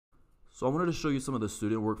So I wanted to show you some of the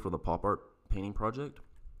student work for the pop art painting project.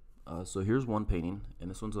 So here's one painting,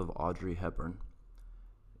 and this one's of Audrey Hepburn.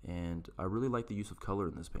 And I really like the use of color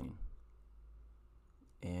in this painting.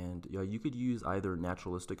 And you could use either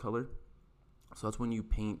naturalistic color, so that's when you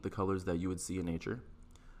paint the colors that you would see in nature,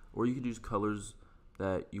 or you could use colors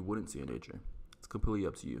that you wouldn't see in nature. It's completely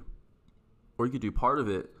up to you. Or you could do part of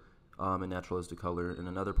it in naturalistic color and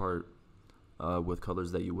another part with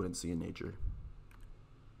colors that you wouldn't see in nature.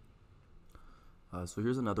 So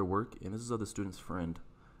here's another work, and this is of the student's friend.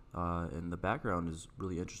 And the background is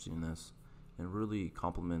really interesting in this and really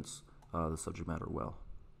complements the subject matter well.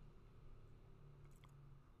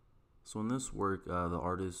 So in this work, the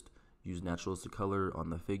artist used naturalistic color on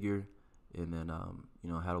the figure and then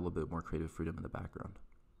had a little bit more creative freedom in the background.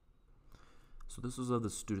 So this was of the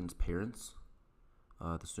student's parents.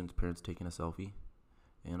 The student's parents taking a selfie.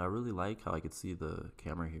 And I really like how I could see the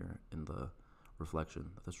camera here in the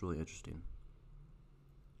reflection. That's really interesting.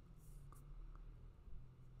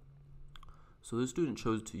 So this student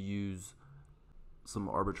chose to use some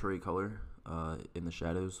arbitrary color in the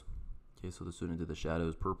shadows. Okay, so the student did the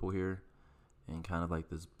shadows purple here and kind of like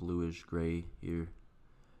this bluish gray here,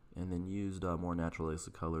 and then used more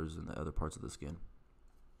naturalistic colors in the other parts of the skin.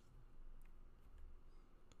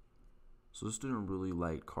 So the student really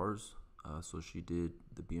liked cars, so she did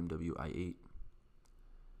the BMW i8,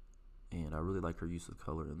 and I really like her use of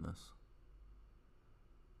color in this.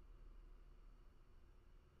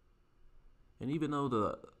 And even though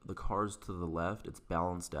the cars to the left, it's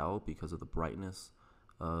balanced out because of the brightness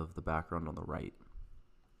of the background on the right.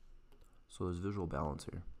 So there's visual balance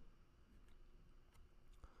here.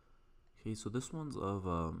 Okay, so this one's of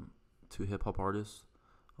two hip-hop artists.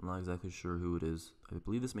 I'm not exactly sure who it is. I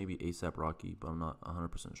believe this may be A$AP Rocky, but I'm not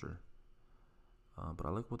 100% sure. But I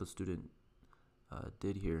like what the student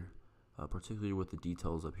did here, particularly with the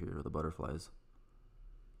details up here, the butterflies.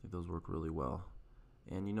 I think those work really well.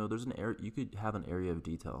 And there's an area, you could have an area of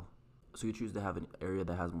detail. So you choose to have an area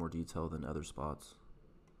that has more detail than other spots.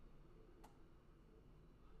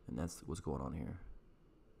 And that's what's going on here.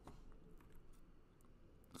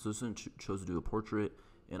 So the student chose to do a portrait,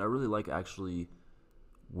 and I really like actually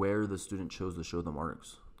where the student chose to show the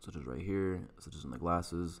marks, such as right here, such as in the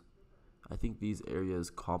glasses. I think these areas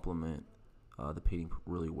complement the painting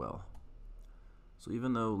really well. So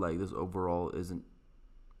even though like this overall isn't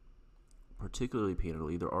particularly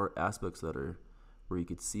painterly, there are aspects that are where you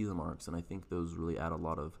could see the marks, and I think those really add a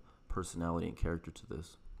lot of personality and character to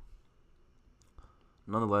this.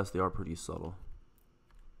 Nonetheless, they are pretty subtle.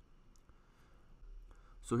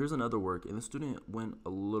 So here's another work, and the student went a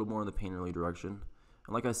little more in the painterly direction.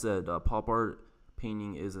 And like I said, pop art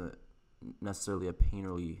painting isn't necessarily a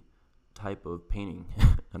painterly type of painting.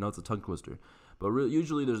 I know it's a tongue twister, but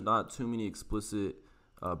usually there's not too many explicit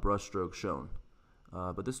brush strokes shown.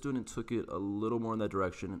 But this student took it a little more in that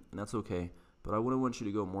direction, and that's okay. But I wouldn't want you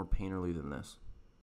to go more painterly than this.